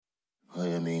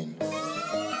mean?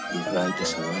 Yeah, right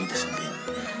this again.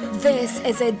 This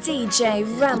is a DJ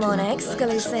Ramon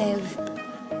exclusive.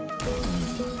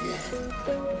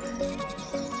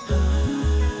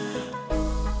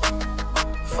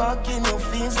 Fucking you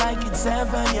feels like it's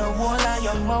heaven. Your wall and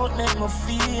your mouth make me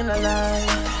feel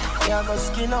alive. You have a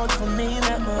skin out for me,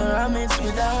 let me ram it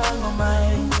with all my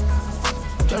mind.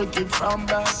 Take it from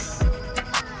back.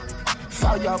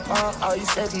 Fire pan, I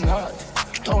said hot.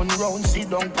 Turn round, sit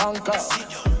down, panka.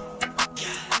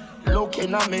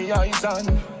 Looking at me eyes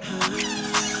and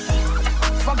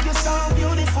fuck you so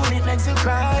beautiful, it makes you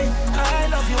cry. I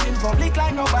love you in public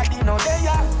like nobody know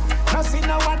there. No see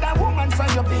no other woman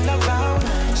from your pin around.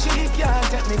 She can't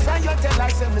take me from your tail, I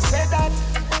say that.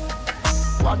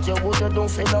 What you would do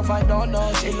for love, I don't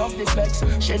know. She love the flex,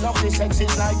 she love the sex,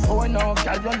 it's like porno.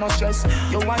 Girl, you no stress.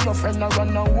 You and your friend no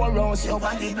run no war rounds. Your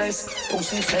body blessed,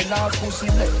 pussy fell out, pussy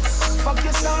blessed. Fuck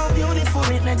you so beautiful,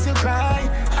 it makes you cry.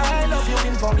 I love you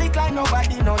in public like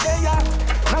nobody know there.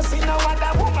 No see no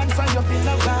other woman from your pin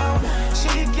around.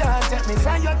 She can't take me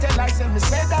from your tail, I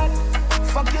say that.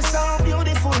 Fuck you so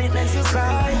beautiful, it makes you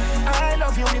cry. I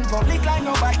love you in public like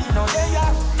nobody know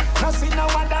there. No see no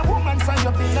other woman from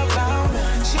your pin around.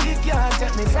 She can't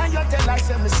take me from your tail, I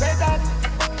say that.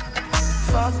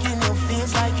 Fucking you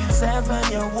feels like it's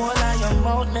heaven. Your wall and your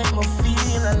mouth make me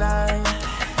feel alive.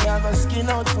 You have a skin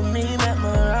out for me, make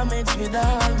me ram it with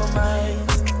all my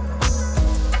mind.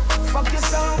 Fuck you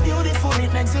so beautiful,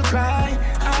 it makes you cry.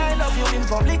 I love you in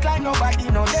public like nobody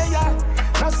know there.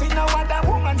 No see no other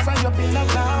woman from your pin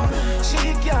around. She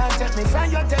can't take me from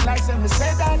your tail, I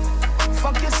say that.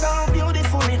 Fuck you so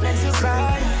beautiful, it makes you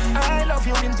cry. I love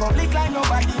you in public like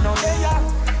nobody know there.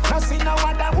 No see no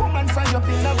other woman from your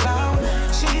pin around.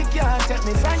 She can't take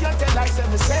me from your tail, I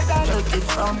say that. Take it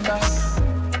from back.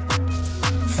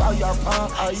 Fire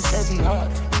pan, I said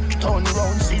hot. Turn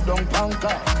round, sit down,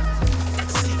 panka.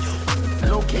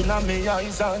 Looking at me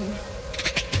eyes and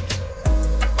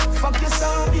fuck you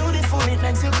so beautiful, it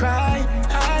makes you cry.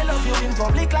 I love you in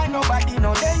public like nobody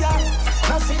know there.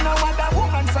 No see no other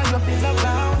woman from your pin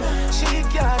around. She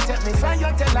can't take me from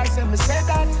your tail, I say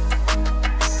that.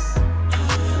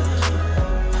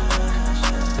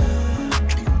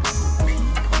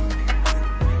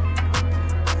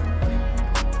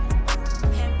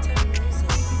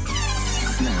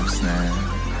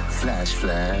 Snap, flash,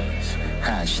 flash,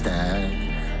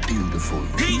 hashtag, beautiful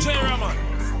DJ Ramon.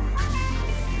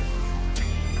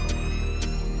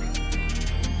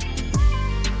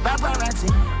 Paparazzi,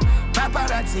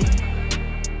 paparazzi.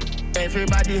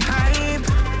 Everybody hype.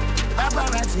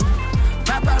 Paparazzi,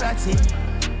 paparazzi.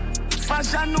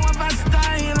 Fashion over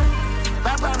style.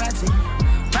 Paparazzi,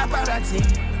 paparazzi.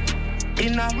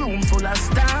 In a room full of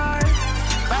stars.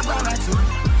 Paparazzi,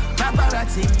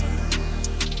 paparazzi.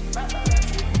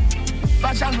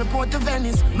 Fashion report to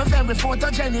Venice, me very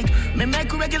photogenic. Me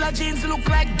make regular jeans look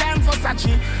like damn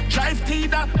Versace. Drive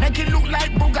Tida, make it look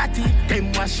like Bugatti.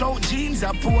 Them wash out jeans,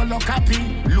 a polo copy.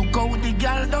 Look how the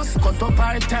girl does cut up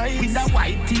her ties. With a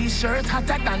white t-shirt,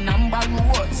 hotter than Amber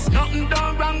Rose. Nothing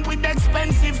done wrong with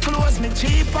expensive clothes. Me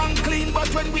cheap and clean, but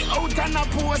when we out and a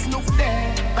pose, look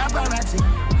there. Paparazzi,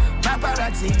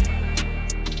 paparazzi.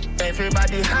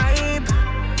 Everybody hype.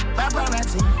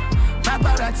 Paparazzi,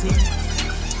 paparazzi.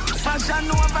 Fashion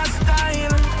over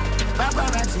style.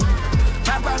 Paparazzi,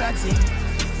 paparazzi.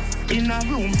 In a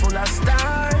room full of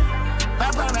stars.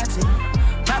 Paparazzi,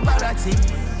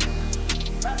 paparazzi.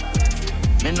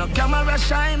 Me no camera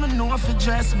shy, me know fi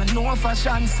dress, me know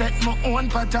fashion, set my own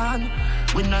pattern.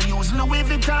 We no use Louis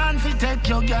Vuitton fi take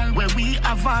your girl. Where we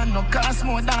have on no cost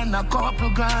more than a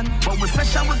couple grand. But we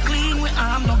fresh and we clean, we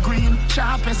arm no green.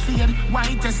 Sharpest fade,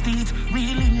 whitest teeth,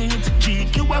 really neat.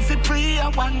 GQ a fi pre, I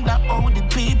wonder how the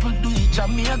people do it.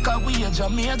 Jamaica way,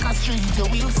 Jamaica street, you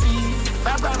will see.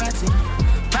 Paparazzi,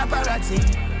 paparazzi.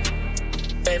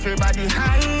 Everybody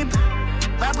hype.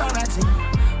 Paparazzi,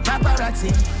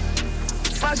 paparazzi.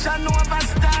 Fashion over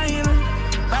style.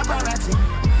 Paparazzi,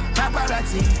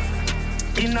 paparazzi.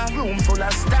 In a room full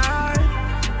of stars.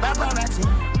 Paparazzi,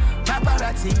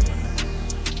 paparazzi.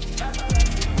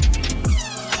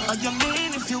 What you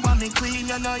mean if you want me queen?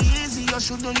 You're not easy, you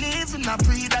shouldn't live in a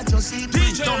pre that you see.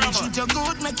 Don't me treat you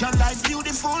good, make your life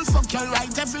beautiful. Fuck you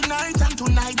right every night, and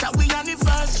tonight that we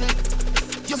anniversary.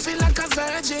 You feel like a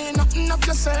virgin, open up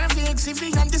your cervix, if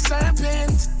you and the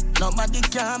serpent. Nobody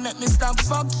can make me stop,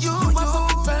 fuck you. You have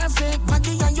a perfect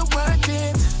body and you worth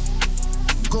it.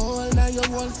 Gold on your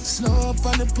wall, slow up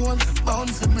on the pole, bound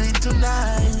for breathe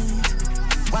tonight.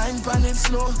 Wine pan it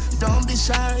slow, don't be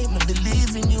shy, me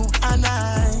believe in you and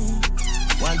I.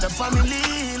 Want a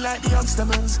family like the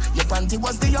Huxtables. Your panty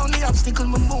was the only obstacle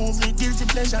me move it. Guilty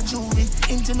pleasure juvie,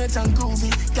 intimate and groovy.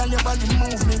 Girl, your body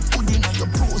move me, pudding on your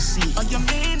pussy. Oh, you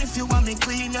mean if you want me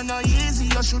queen, you're not easy.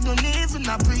 You shouldn't even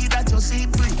agree that you see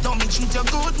free. Don't me treat you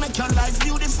good, make your life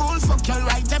beautiful. Fuck you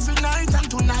right every night, and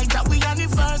tonight that we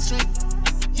anniversary.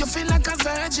 You feel like a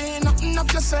virgin, open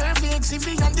up your cervix, if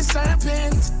you and the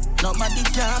serpent. Nobody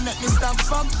can make me stop,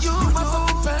 fuck you. You are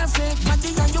perfect,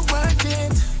 body and you work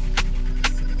it.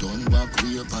 Don't walk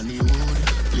way up on the road.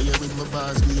 Play with my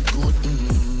bars, be good.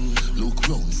 Look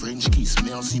round, French kiss,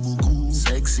 merci beaucoup.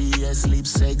 Sexy as lips,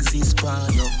 sexy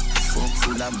spine. Fuck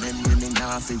full of memory, me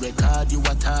nah fi record you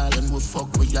at all. And we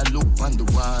fuck with your look on the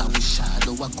wall. And we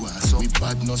shadow a grass, so we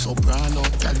bad no soprano.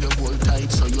 Tell you hold tight,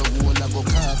 so your whole a go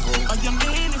cargo. Oh, you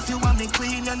mean if you want me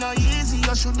queen, you're not easy.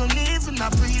 You shouldn't even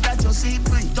agree that you see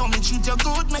free. Don't me treat you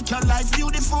good, make your life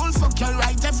beautiful. Fuck you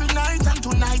right every night, and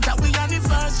tonight that we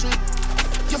anniversary.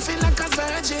 You feel like a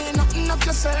virgin, open up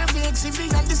your cervix, if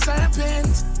you and the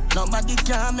serpent. Nobody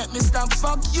can make me stop,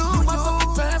 fuck you. You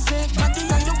are perfect, body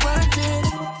and you work it.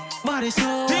 Body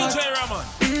so DJ Ramon.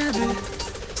 Baby,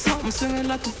 something singing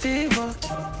like a fever.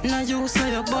 Now you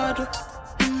say your body.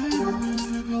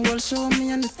 Well, show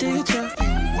me and the teacher.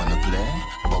 You wanna play?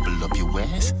 Bubble up your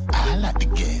waist. I like the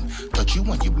game. Touch you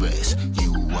on your breast.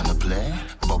 You wanna play?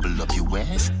 Bubble up your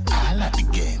waist. I like the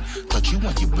game. Touch you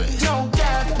on your breast. No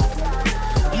gap.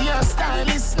 Your style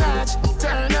is snatch.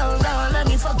 Turn around, let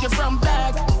me fuck you from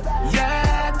back.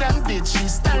 Yeah, them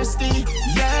bitches thirsty.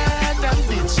 Yeah, them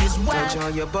bitches wet. Touch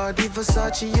on your body,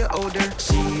 Versace, your odor.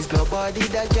 She's nobody,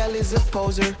 that gal is a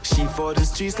poser. She for the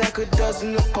streets like a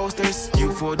dozen of posters.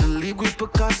 You for the league with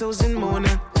Picasso's and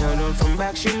Mona. Turn on from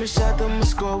back, shoot me shot, I'm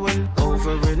scoring.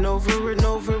 Over and over and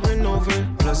over and over.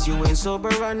 Plus you ain't sober,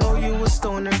 I know you a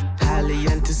stoner. Highly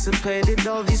anticipated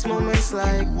all these moments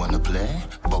like. You wanna play?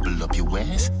 Bubble up your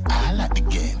waist. I like the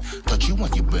game. Touch you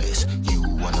on your breast. You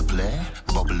wanna play?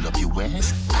 Bubble up your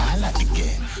waist. I like the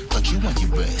game. Touch you on your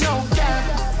breast. No gap.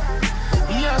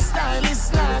 Your style is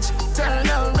snatch. Turn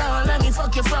around, let me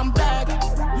fuck you from back.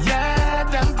 Yeah,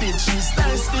 them bitches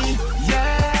thirsty.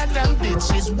 Yeah, them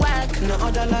bitches whack. No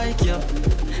other like you,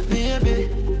 baby.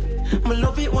 I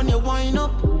love it when you wind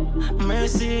up.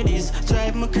 Mercedes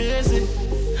drive me crazy,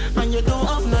 and you don't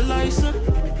have no license.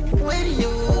 With you,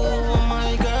 oh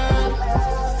my girl,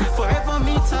 forever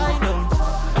me tied down.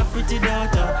 A pretty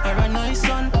daughter or a nice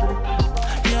son.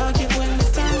 Yeah, get when the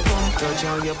time comes. Touch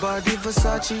on your body,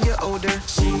 Versace, your odor.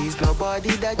 She's nobody,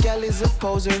 that gal is a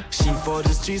poser. She for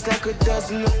the streets like a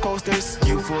dozen of posters.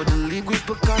 You for the league with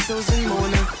Picasso's and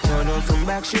Mona. Turn on from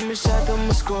back, shoot me shot,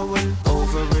 I'm scoring.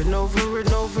 Over and over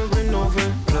and over and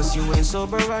over. Plus you ain't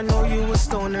sober, I know you a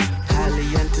stoner.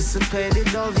 Highly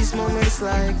anticipated all these moments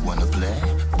like. You wanna play?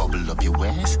 Bubble up your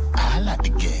waist. I like the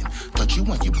game. Touch you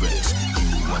on your breast.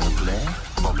 You wanna play?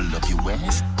 Bubble up your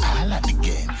waist. I like the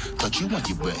game. Touch you on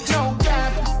your breast. No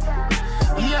gap.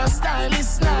 Your style is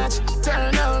snatch.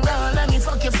 Turn around, let me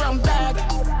fuck you from back.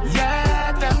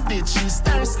 Yeah, them bitches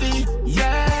thirsty.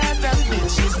 Yeah, them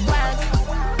bitches whack.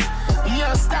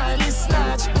 Your style is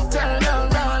snatch. Turn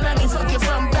around, let me fuck you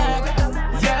from back.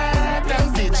 Yeah,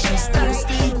 them bitches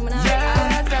thirsty.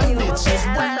 Yeah, them bitches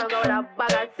whack.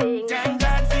 Thank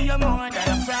God for you more than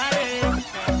a Friday.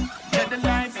 You're the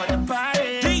life of the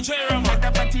party. DJ Ramon. Get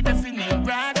the party definitely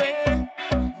Broadway.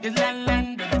 The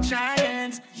land of the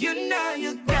giants. You know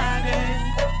you got it.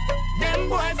 Them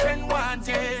boyfriend want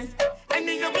it. And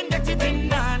you can get it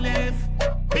in olive.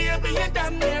 Baby, you're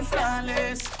damn near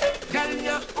flawless. Girl,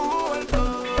 you're all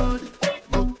good.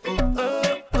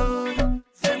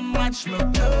 Them watch me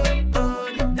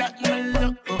good. That me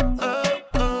look.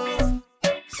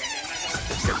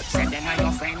 Say them are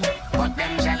your friend, but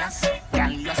them jealous.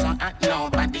 Girl, you're so hot,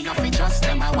 nobody you fi trust.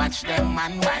 Them a watch them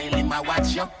man while him a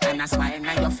watch you. And a smile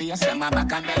on your face, them a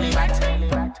back and belly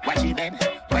rat. Watch it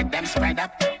dead, with them spread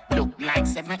up. Look like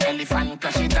 7 elephant,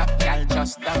 crush it up. Girl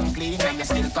just done clean and you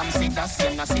still come see us.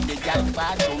 You know see the girl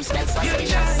bathroom smell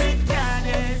suspicious. You got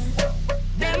it,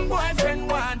 them boyfriend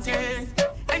want it.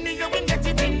 And you can get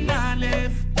it in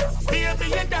olive. Baby,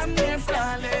 you're damn near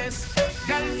flawless.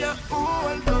 Girl, you're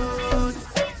all good.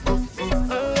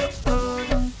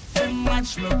 Them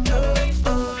watch me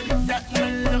good. That me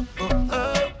look.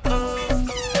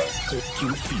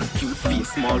 Cute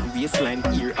face, small waistline,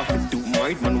 ear off it do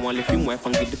married man want if you wife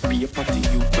and get the paper to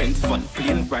you. Friends fun,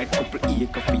 plain bright, couple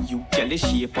acre for you. Girl the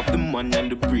shape of the man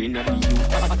and the brain of the you.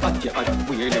 At your at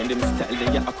weird and them style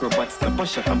they your acrobat. Snap a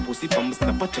shot and pussy from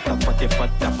snap a chat up at your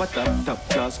fat tap a top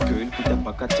class girl with a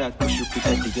back a chat. Push you with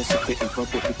a day so if you ever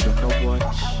put the clock a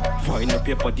watch. Wind up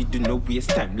your body, do no waste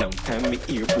time, long time me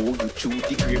ear bow you through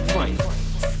the grapevine.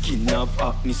 skin of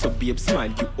acne, so babe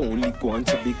smile, you only go on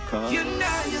to because you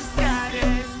know you got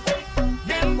it.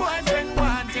 Them boyfriend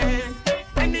want it,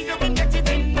 and you will get it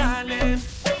in knowledge.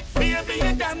 Baby,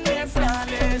 you're damn near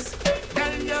flawless.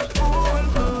 Girl, you're cool,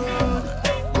 good.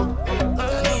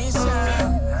 Lisa,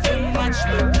 you match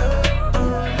me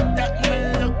that me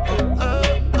look.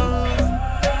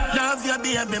 Love your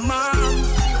baby mom.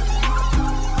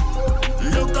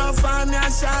 Look how far me a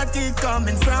shawty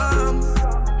coming from.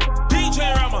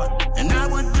 DJ Ramon. And I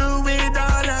would do it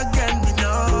all again with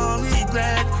no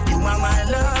regret. You are my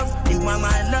love, you are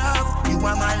my love, you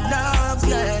are my love,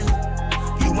 yeah.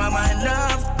 You are my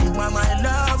love, you are my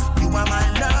love, you are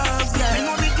my love, yeah. Me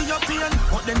know me give you pain,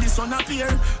 but then the sun appear.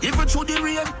 Even through the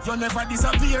rain, you never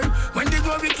disappear. When the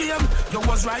glory came, you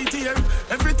was right here.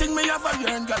 Everything me have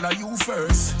learned, girl, are you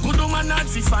first. Good woman not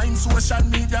fi find social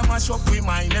media mash up with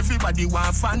mine. Everybody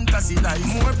want fantasy life.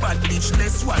 More bad bitch,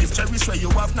 less wife. Cherish where you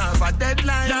have now for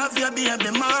deadline. Love your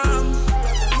baby mom.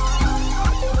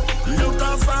 Look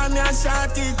how far me a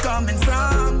shawty coming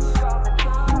from.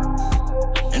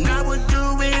 And I would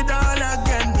do it all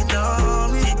again with no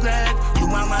regret. You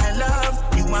are my love,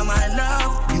 you are my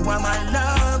love, you are my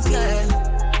love, yeah.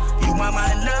 You are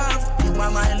my love, you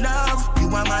are my love, you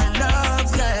are my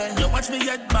love, yeah. You watch me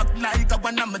get back like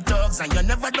one of my dogs, and you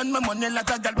never done my money like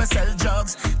a girl will sell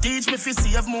drugs. Teach me to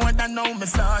save more than know me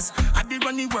flaws. I did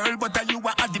run the world, but you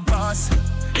are at the boss.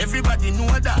 Everybody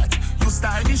know that. You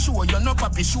start the show, you're not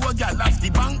papi show. Girl off the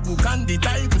bank book and the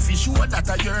title fi show that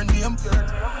I your name.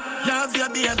 Love your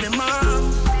baby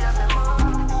mom.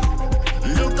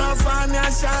 Look how far me a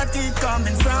shawty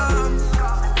coming from.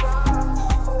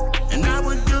 And I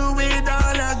would do it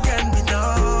all again with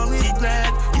no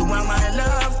regret. You are my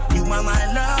love, you are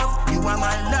my love, you are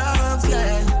my love,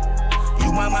 yeah.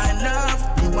 You are my love,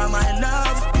 you are my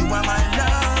love, you are my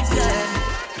love, yeah.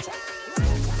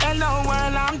 Hello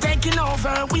world, I'm taking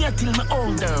over. Wait till me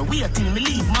older, wait till me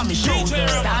leave mommy shoulder.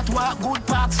 Start walk good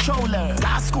park stroller.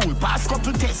 Last school, pass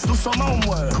couple tests, do some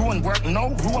homework. Go and work, no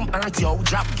room earth, yo.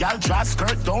 Drop gal, drop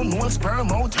skirt, don't no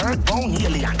sperm out, hurt bone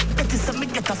alien. Betty say me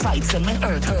get a fight, say me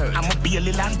hurt her. I'm a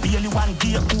Bailey land, Bailey one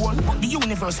day old. But the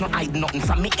universe no hide nothing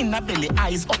from me in a belly.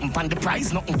 Eyes open pan the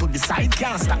prize, nothing to decide.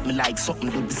 Can't stop me like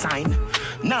something to design.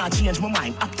 Nah, change my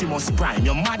mind, Optimus Prime.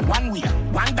 You're mad one way,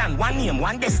 one done, one name,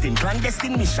 one destined,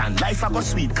 clandestine mission. Life I go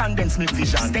sweet, condensed milk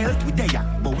vision. Stealth we there,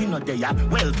 but we not there.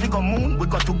 Well, we go moon, we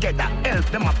go together. Help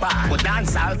them apart, but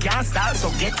dance all can't start. So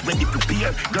get ready,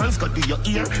 prepare. Girls go do your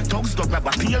ear, dogs go grab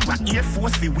a pair. Right Air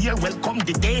Force we wear. Welcome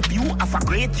the debut of a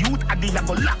great youth. I did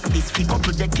go lock this figure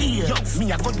to the gear. Yo,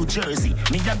 me I go to Jersey,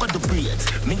 me I go to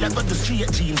braids, me I go to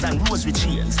straight jeans and rosary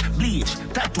chains. Bleach,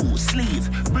 tattoo, sleeve,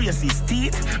 braces,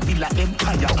 teeth. Be like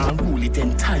empire and rule it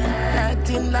entire.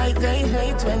 Acting like they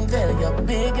hate when they're your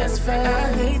biggest fan.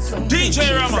 I hate when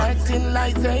DJ Ramon. Acting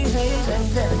like they hate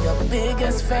when they're your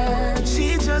biggest fan.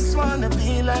 She just wanna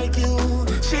be like you.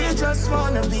 She just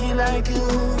wanna be like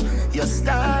you. Your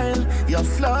style, your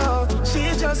flow.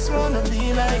 She just wanna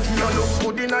be like you. You look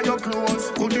good in your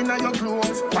clothes, good in your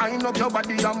clothes. Wind up your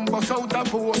body and bust out a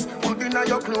pose. Good in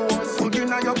your clothes, good in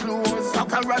your clothes.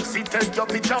 Paparazzi take your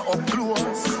picture up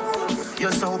close.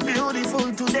 You're so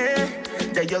beautiful today.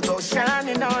 There you go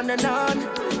shining on and on.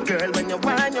 Girl, when you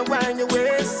wind your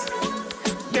waist.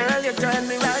 Girl, you turn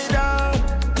me right on.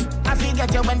 I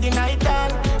forget you when the night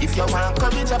done. If you want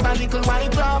courage of a little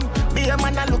white rum, be a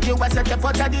man and look you as a step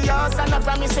out of the house. And I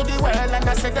promise you the world and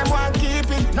I say them want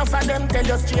keep it. None of them tell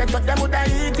you straight but them woulda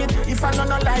eat it. If I no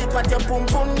like but your pum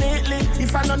pum neatly.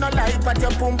 If I no like but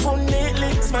your pum pum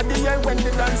neatly. Smell the air when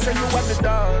the dance say you have the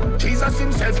done. Jesus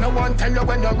himself no one tell you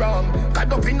when you're wrong.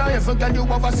 Caught up in a heaven girl you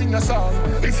ever sing a song.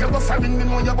 If you go foreign me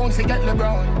know you won't forget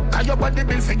LeBron. Cause your body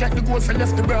bill forget the gold for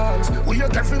left the bronze. We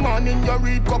look every morning you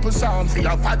read couple songs. For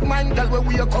your bad mind girl where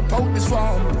we wake up out this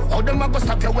wrong. How them a go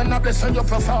stop you when I bless on your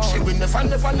perform. She will never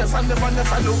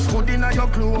look good in your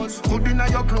clothes, good in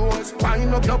your clothes.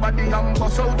 Wind up your body and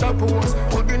bust out a pose.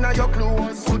 Good in your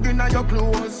clothes, good in your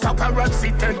clothes.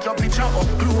 Paparazzi take your picture up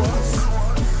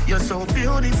close. You're so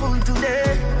beautiful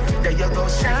today. There you go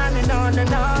shining on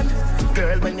and on.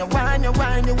 Girl, when you wind your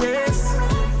waist.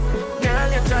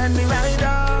 Girl, you turn me right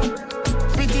on.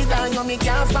 Pretty down, you me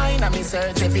can't find. And me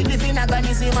search if you live in a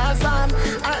Ghanisimal farm.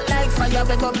 Act like fire,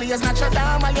 we go blaze Notre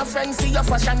Dame. And your friends see your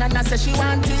fashion and I say she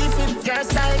want teeth. Girl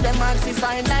style, them all see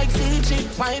fine like Fiji.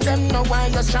 Why them know why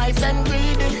you strive them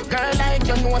greedy? Girl like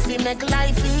you know if you make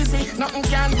life easy. Nothing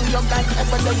can do your God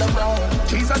ever do you wrong.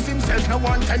 Jesus himself no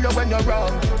one tell you when you're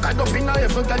wrong. Caught up in a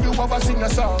heaven girl you ever sing a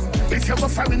song. If you go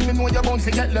foreign me know you won't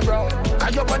forget LeBron.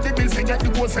 Cause your body bill forget the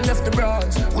gold for left the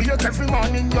bronze. We look every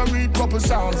morning you read couple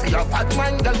songs. For your bad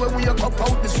man girl where we your cup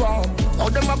out the swamp. How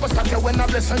them a go stop you when I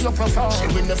bless you perform? She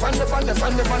will never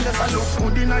look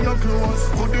good inna your clothes,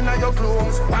 good inna your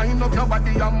clothes. Wind up your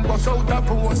body and bust out a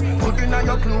pose. Good inna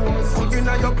your clothes, good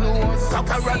inna your clothes.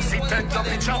 Paparazzi take your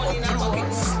picture up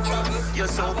close. You're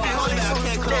so beautiful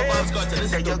today.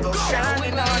 There you go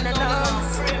shining on and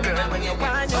on. Girl, when you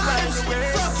wind your eyes,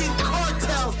 fucking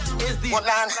cartel is the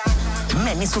one.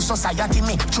 Many to society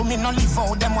me, to me no live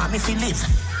out them want me to live.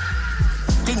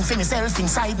 Think for myself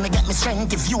inside me get me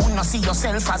strength. If you no see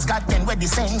yourself as God, then where the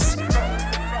sense?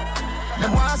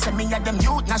 Them want say me at them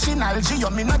youth national G.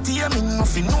 Me not hear me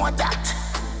nothing know that.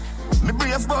 Me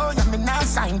brave boy and me not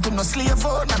signed to no slave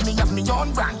owner. Me have me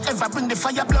own brand. Ever bring the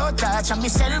fire blood touch and me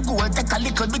sell gold. Take a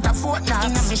little bit of fortnight.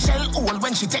 In a me shell hole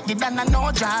when she take the down and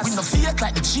no jazz. We no fake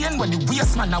like the chain when the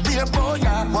waist man a wear boy.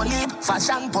 Bully,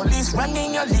 fashion police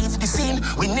running you leave the scene.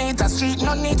 We need a street,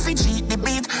 no need to cheat the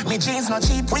beat. Me jeans no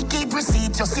cheap, we keep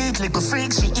receipt. Your seat little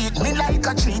freak, she eat me like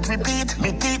a treat. Repeat,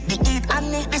 me keep the eat and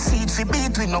need the seed for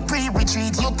beat. We no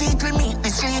pre-retreat, your teeth we meet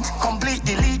the street. Complete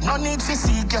delete, no need to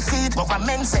seek your seat.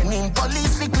 Government sending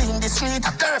police we clean the street.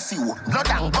 A curfew, blood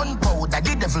and gunpowder,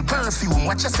 the devil perfume.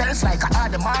 Watch yourself like a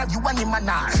Adamar, you and him and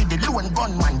I. Feed the lone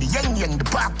gunman, the yang the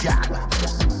backyard.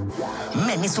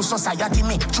 Many to society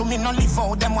me, to me no live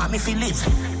out them want me to live.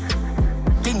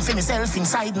 Think for myself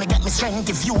inside me get me strength.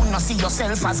 If you no see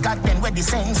yourself as God, then where the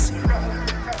sense?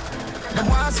 Them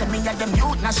want say me at them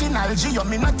youth national G. You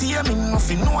me not hear me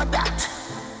nothing know that.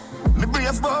 Me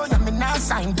brave boy and me not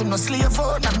signed to no slave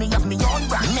owner. Me have me own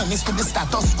brand. Menace to the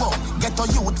status quo. Get a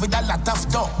youth with a lot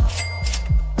of dough.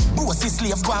 Bossy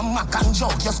slave go and mac and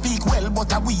joke. You speak well but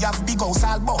we have big house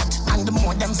all bout. And the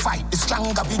more them fight, the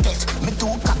stronger we get. Me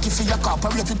too cocky for your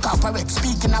corporate with corporate.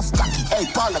 Speaking of cocky, hey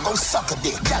Paula go suck a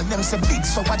dick. Tell them say big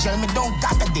so I tell me don't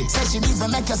got a dick. Say she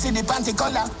even make you see the panty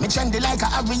color. Me trendy like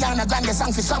a Ariana Grande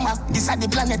song for summer. This are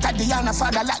the planet at Diana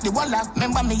father like the Walla.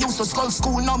 Remember me used to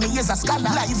school now me is a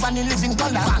scholar. Live and in living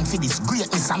color. Man for this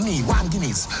greatness and me, one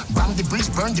Guinness. Bomb the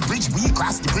bridge, burn the bridge, we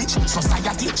cross the bridge.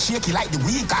 Society shaky like the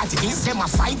weak artists. Them a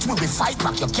fight, we fight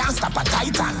back, you can't stop a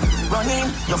titan. Running,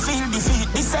 you feel defeat.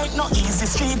 This ain't no easy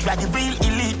street, like the real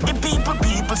elite. The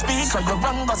people speak. So you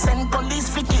run go send police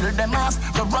fi kill them off.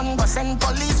 You run go send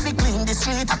police fi clean the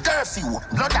street. A curfew,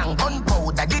 blood and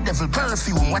gunpowder, the devil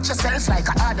perfume. Watch yourself like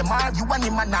a Adamar, you and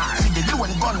him and I. Fi the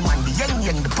lone gunman, the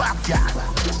yang the backyard.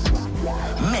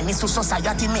 Many to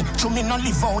society me, to me no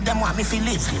live out them want me fi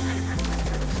live.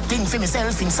 Think for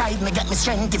myself inside me get me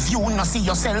strength. If you no see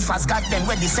yourself as God, then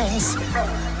where the sense?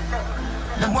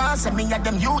 Them want say me at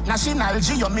them youth national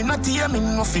G. You me not hear me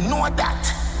nothing know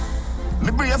that. Me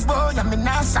brave boy and me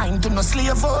not signed to no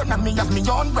slave owner. Me have me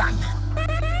own brand.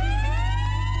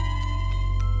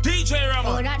 DJ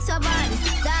Ramo. Oh that's so bad,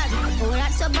 Dad. Oh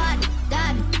that's so bad,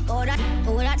 Dad.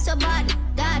 Oh that's so bad,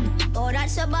 Dad. Oh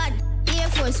that's so bad. Air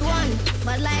Force One,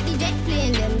 but like the jet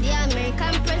plane them, the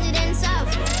American presidents have.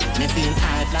 Me feel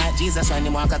hard like Jesus when he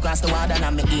walk across the water.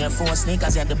 And me Air Force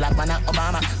sneakers, yeah, the black man are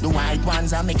Obama. The white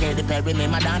ones are me Katy Perry, me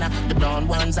Madonna. The brown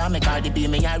ones are me Cardi B,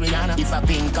 me Ariana. If a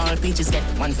pink or peaches get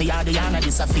one for Adriana.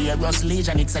 This a Fearless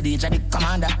Legion, it's a DJ, the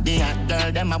commander. The hot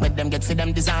girl, them I with them get for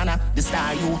them designer. The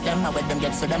star youth, them I with them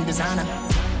get for them designer.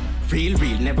 Real,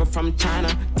 never from China.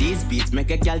 These beats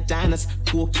make a gal dance.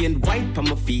 Cocaine white on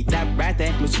my feet, that right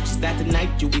there. Me switches that tonight,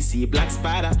 you will see a black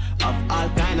spider of all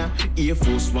kinda. Air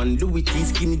Force One, Louis T,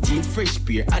 skinny jeans, fresh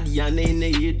pair. Adiana in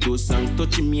the ear, those songs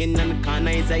touching me in the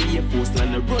corner is a Air Force.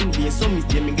 And the runway, so me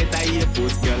tell me get a Air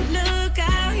Force girl. Look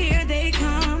out, here they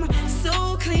come.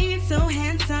 So clean, so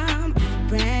handsome.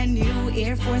 Brand new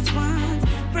Air Force Ones.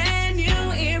 Brand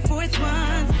new Air Force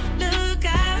Ones. Look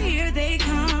out, here they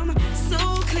come. So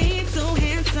clean, so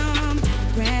handsome.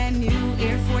 Brand new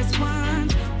Air Force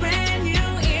Ones. Brand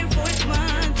new Air Force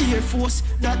Ones. Air Force,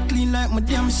 that clean like my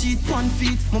damn sheet, 1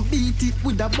 feet. My beat it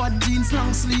with a bad jeans,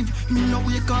 long sleeve. Me no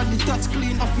wake all the touch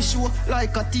clean, off the show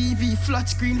like a TV, flat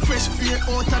screen, fresh pair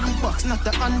out of the box, not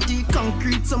the antique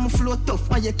concrete. Some float tough,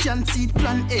 and you can't see it.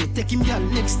 Plan A, take him girl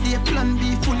next day. Plan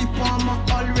B, fully palmer,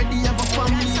 already have a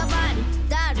family. Oh that's so bad,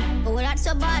 Dad. Oh that's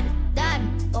so bad, Dad.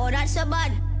 Oh that's so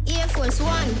bad. Air Force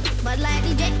One, but like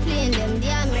the jet plane them, the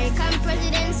American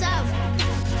presidents have.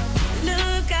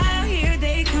 Look out, here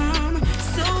they come.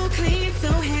 So clean, so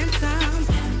handsome.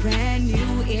 Brand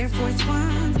new Air Force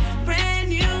Ones. Brand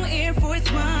new Air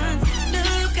Force Ones.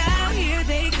 Look out, here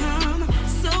they come.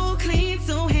 So clean,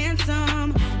 so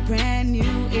handsome. Brand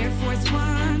new Air Force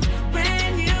Ones.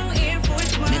 Brand new Air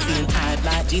Force Ones. Me feel hard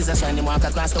like Jesus when they walk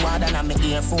across the water. And me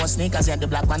Air Force sneakers, yeah, the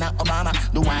black one are Obama.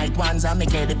 The white ones are me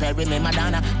Katy Perry, me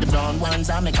Madonna. The brown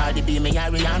ones are me Cardi B, me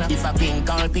Ariana. If a pink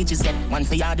or peaches get one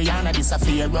for your Diana. This a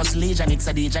Fearless Legion, it's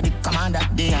a DJ, the commander.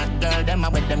 The hot girl, them I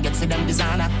with them get for them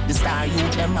designer. The star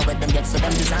youth, them I with them get for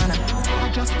them designer.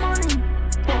 I just money.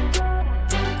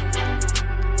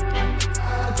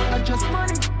 I just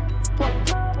money.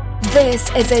 This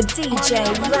is a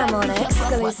DJ Ramon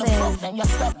exclusive. Then you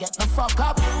stop, get the fuck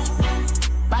up.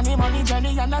 Bunny money,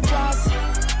 Jenny, and a dress.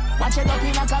 Watch it up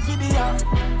in like a video.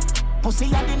 Pussy,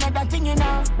 you didn't know that thing, you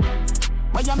know.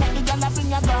 When you make the girl bring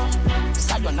your girl.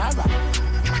 Sayonara.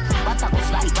 But I go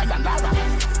fly by and Lara.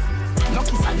 No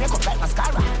kiss and make up like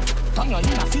mascara. Turn your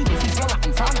in a feed if you throw it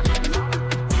in front.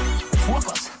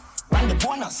 Focus, run the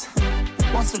bonus.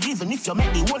 Once to even if you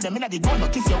make the world, them in the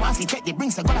donut. If you want to take the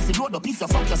brinks, you're gonna see load up. If you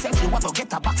fuck yourself, you want to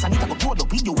get a box and it go pour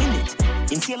up. You win it.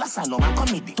 In Sailor Salon, I'm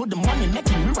comedy. To the money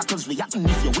making miracles reacting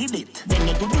if you with it. Then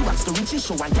you do the rocks to reach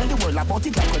show and tell the world about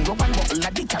it. Like when rub and bottle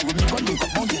like it, with me go look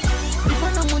up on it. If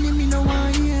I no money, me no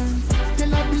want hear.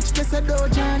 Tell a bitch that's a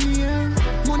doja near.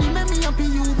 Money make me happy,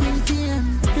 you bring pain.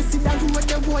 You see that you with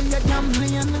the boy, you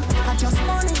gambling. I just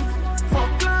money,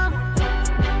 fuck love.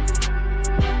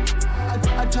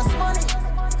 I just money.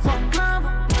 Fuck love.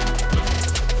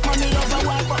 Money over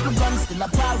why, but the gun still a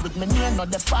par with me. Me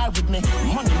not the far with me.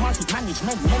 Money market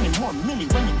management, many more milli.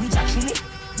 When it reach a chili,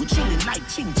 we chillin' like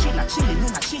chilla, chillin'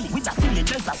 in a chili. With a feeling,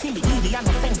 there's a feeling. Needy and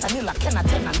a fentanyl, Kenna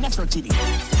 10 and Nefertiti.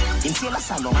 In Sailor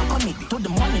Salon, I'm comedy. To the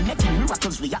money making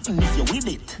miracles reacting if you with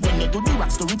it. Then you do the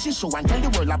rocks to reach show and tell the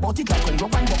world about it. Like when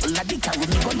rub and bottle like it,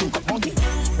 with me go look up on it.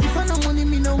 If I no money,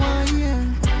 me no want hear.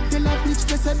 Tell a bitch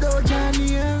that's a doja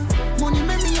near. Money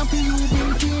make me happy, you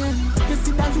bring pain. You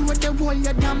see that you with the boy,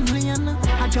 you gambling.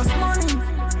 I just money,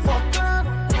 fuck love.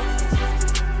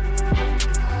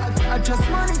 I just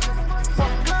money,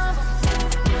 fuck love.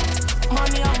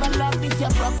 Money over love, if you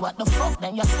broke, what the fuck?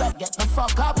 Then you stop, get the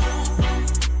fuck up.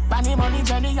 Bunny money,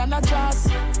 Jenny, and a dress.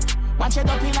 Watch it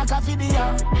up in like a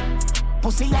video.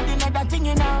 Pussy, you didn't know that thing,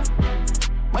 you know.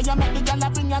 When you make the girl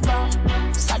bring your girl.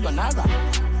 Sayonara.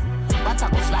 But I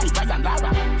go fly by and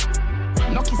Lara.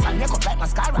 No kiss and make up like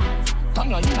mascara. Turn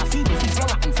your in a feed if you throw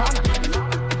it in front.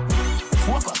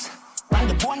 Focus, run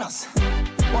the bonus.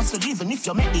 Once to even if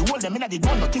you make the world, them in the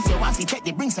donut. If you want to take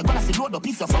the brinks, you're gonna see load up.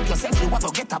 If you fuck yourself, you want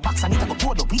to get a box and it go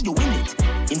pour up. You win it.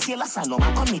 In Sailor Salon,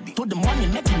 I'm comedy. To the money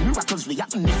making miracles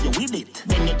reacting if you with it.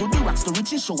 Then you do the rocks to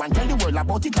reach show and tell the world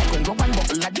about it. Like when rub and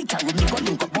bottle like it, with me go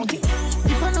link up on it.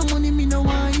 If I no money, me no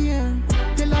want hear.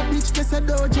 Tell a bitch that's a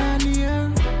doja near.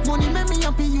 Money make me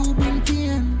happy, you bring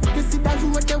pain. You see that you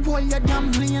with the boy, you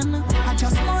gambling. I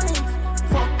just money,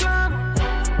 fuck love.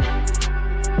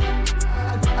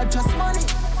 I just money,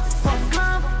 fuck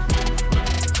love.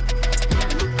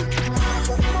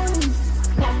 Money,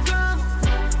 fuck love.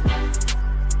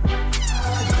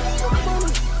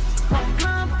 Money, fuck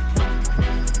love.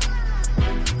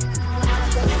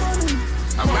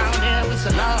 Around here it's a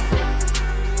law.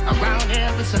 Around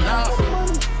here it's a law.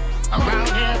 Around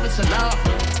here it's a law.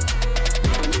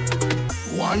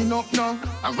 Wind up now.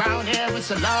 Around here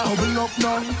it's a law. Bubble up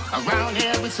now. Around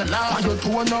here it's a law. I don't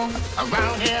know now.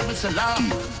 Around here it's a law.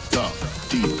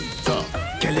 Tick-tock.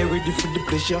 Girl, you ready for the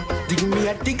pleasure? Dig me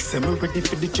a dick, say me ready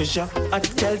for the treasure. I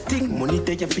tell thing, money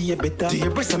there you feel better. Do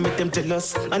your breasts and make them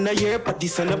jealous. And I hear party,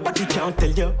 so nobody can't tell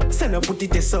you. Send up, put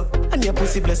it this up, and your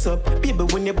pussy bless up. Baby,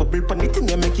 when you bubble pan it, and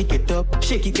you make it get up.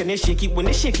 Shake it, can you shake it? When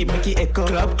you shake it, make it echo.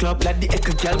 Club, club, like the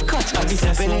echo, girl, catch all this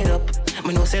slapping it up.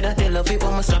 Me know say that they love it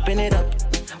when I'm slapping it up.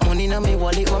 Money na me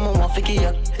wallet when I want to get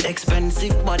up.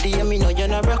 Expensive body, and me know you're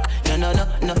not rock. No.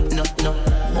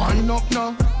 Wind up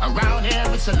now. Around here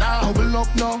it's a law. Bubble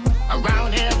up now.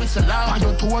 Around here it's a law. I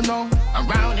don't know now.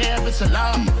 Around here it's a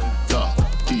law.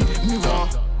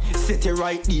 Tick-tock. Set it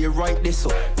right there, right there, so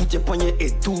put you on your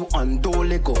head too and don't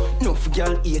let go. No for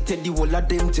girl hated the whole of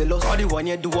them jealous. All the one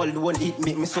you do, all the one it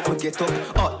make me something get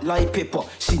up. Hot like pepper,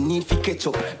 she need fi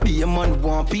ketchup. Be a man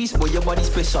one piece, boy your body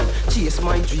special. Chase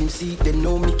my dream, see them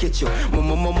know me catch you.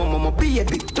 Mama, be a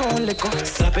big don't let go.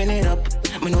 Slapping it up.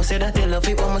 Me know say that they love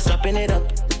it when I'm slapping it up.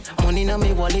 Money na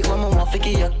me wallet when I want to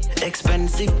get up.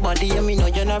 Expensive body, and me know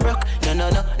you're not rock. No.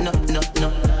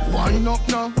 Wind up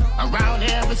now. Around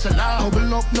here it's a law.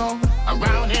 Bubble up now.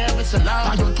 Around here it's a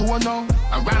law. I don't know now.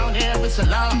 Around here it's a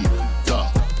law.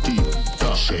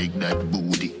 Tick-tock. Shake that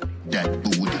booty,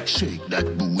 shake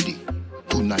that booty.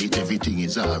 Tonight everything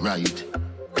is alright.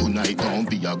 Tonight gon'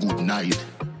 be a good night.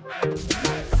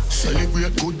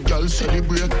 Celebrate, good girl,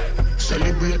 celebrate.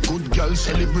 Celebrate, good girl,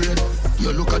 celebrate.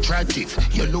 You look attractive,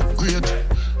 you look great.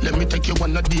 Let me take you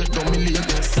on a date, don't be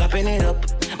late. Slapping it up.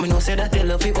 Me know say that they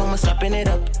love it when I'm slapping it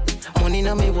up. Money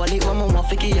in me wallet, what me want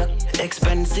for you?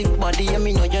 Expensive body, and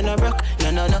me know you're not rock.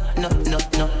 No.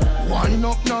 Wind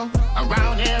up now.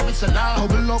 Around here it's a law.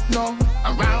 Bubble up now.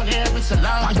 Around here it's a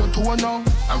law. Are you two now?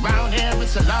 Around here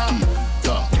it's a law.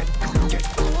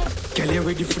 Girl, you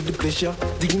ready for the pleasure?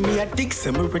 Dig me a dick,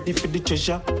 say me ready for the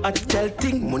treasure. I tell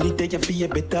thing, money there you feel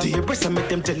better. Do your breast and make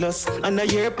them jealous. And I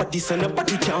hear party, so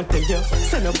nobody can't tell you.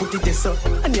 Son of put it this up,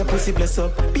 and your pussy bless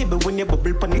up. Baby, when you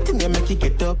bubble pan it, and you make it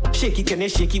get up. Shake it, can you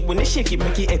shake it? When you shake it,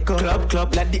 make it echo.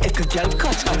 Club, like the echo, girl,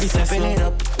 catch all this slapping it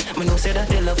up. Me know say that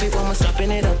they love it when I'm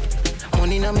slapping it up.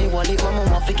 Money in me wallet, what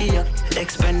me want for you?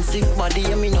 Expensive body,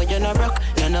 and me know you're not rock.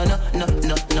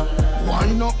 No.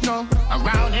 Wind up now.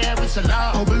 Around here it's a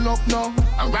law. Bubble up now.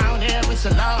 Around here it's a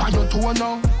law. Are you two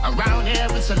now? Around here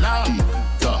it's a law.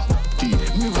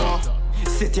 Mirror.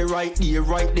 Set it right there,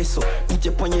 right there, so put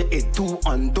you on your head too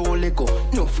and don't let go.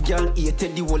 No girl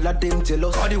hated the whole of them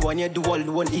jealous. All the one you do, all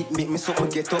the one eat make me something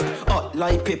get up. Hot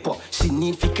like pepper, she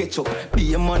need fi ketchup.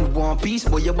 Be a man one piece,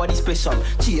 but your body special.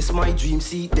 Chase my dream,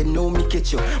 see they know me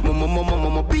catch you.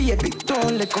 Mama, be a big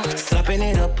don't let go. Slapping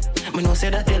it up, me know say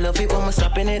that they love it when I'm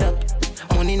slapping it up.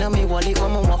 Money in me wallet, what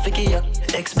me want for you?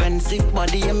 Expensive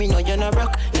body, and me know you're not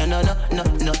rock. No.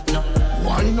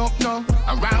 Wind up now.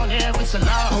 Around here it's a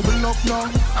law. Bubble up now.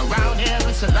 Around here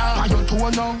it's a law. Are you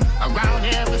two now? Around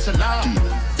here it's a law.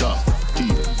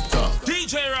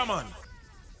 DJ Ramon.